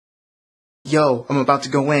Yo, I'm about to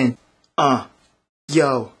go in.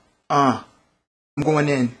 Yo, I'm going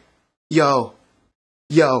in. Yo.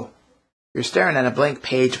 You're staring at a blank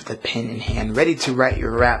page with a pen in hand, ready to write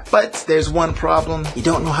your rap. But there's one problem. You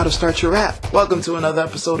don't know how to start your rap. Welcome to another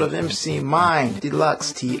episode of Emcee Mind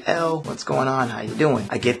Deluxe TL. What's going on? How you doing?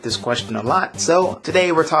 I get this question a lot. So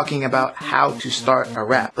today we're talking about how to start a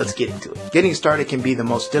rap. Let's get into it. Getting started can be the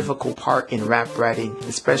most difficult part in rap writing,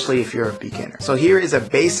 especially if you're a beginner. So here is a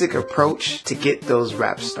basic approach to get those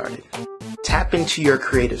raps started. Tap into your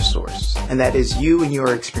creative source, and that is you and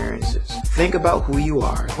your experiences. Think about who you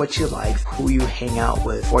are, what you like, who you hang out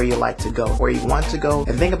with, where you like to go, where you want to go,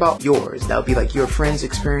 and think about yours. That would be like your friends'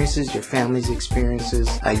 experiences, your family's experiences,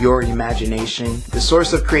 your imagination. The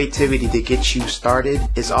source of creativity that gets you started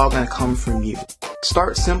is all going to come from you.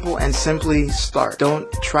 Start simple and simply start.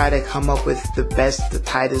 Don't try to come up with the best, the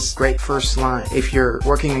tightest, great first line. If you're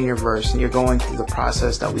working on your verse and you're going through the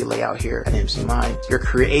process that we lay out here at Emcee Mind, you're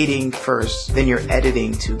creating first, then you're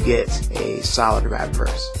editing to get a solid rap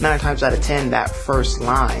verse. 9 times out of 10, that first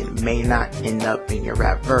line may not end up in your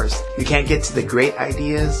rap verse. You can't get to the great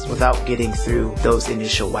ideas without getting through those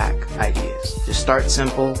initial whack ideas. Just start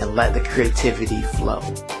simple and let the creativity flow.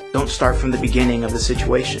 Don't start from the beginning of the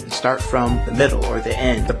situation. Start from the middle or the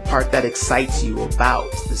end, the part that excites you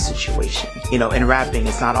about the situation. You know, in rapping,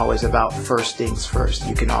 it's not always about first things first.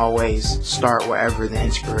 You can always start wherever the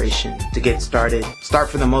inspiration to get started. Start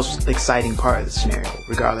from the most exciting part of the scenario,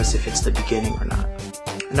 regardless if it's the beginning or not.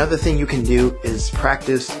 Another thing you can do is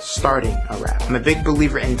practice starting a rap. I'm a big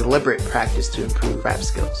believer in deliberate practice to improve rap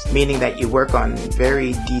skills, meaning that you work on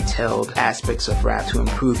very detailed aspects of rap to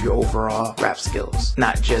improve your overall rap skills,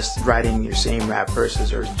 not just writing your same rap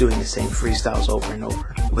verses or doing the same freestyles over and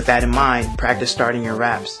over. With that in mind, practice starting your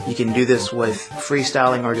raps. You can do this with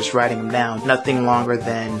freestyling or just writing them down. Nothing longer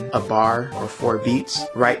than a bar or 4 beats.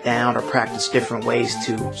 Write down or practice different ways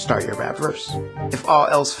to start your rap verse. If all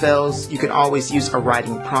else fails, you can always use a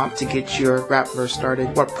writing prompt to get your rap verse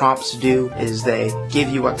started. What prompts do is they give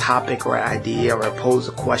you a topic or an idea or pose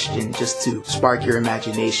a question just to spark your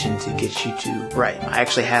imagination to get you to write. I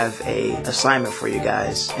actually have a assignment for you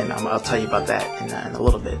guys, and I'll tell you about that in a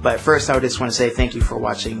little bit. But first, I just want to say thank you for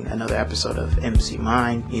watching another episode of Emcee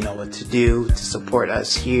Mind. You know what to do to support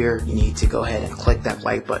us here. You need to go ahead and click that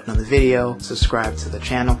like button on the video, subscribe to the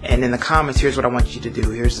channel, and in the comments, here's what I want you to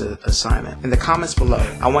do. Here's the assignment. In the comments below,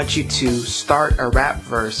 I want you to start a rap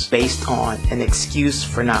verse based on an excuse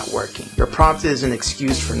for not working. Your prompt is an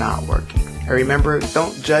excuse for not working. And remember,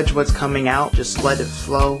 don't judge what's coming out, just let it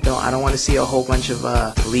flow. I don't want to see a whole bunch of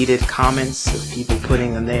deleted comments of people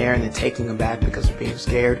putting them there and then taking them back because they're being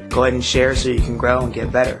scared. Go ahead and share so you can grow and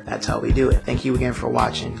get better. That's how we do it. Thank you again for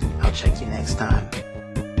watching. I'll check you next time.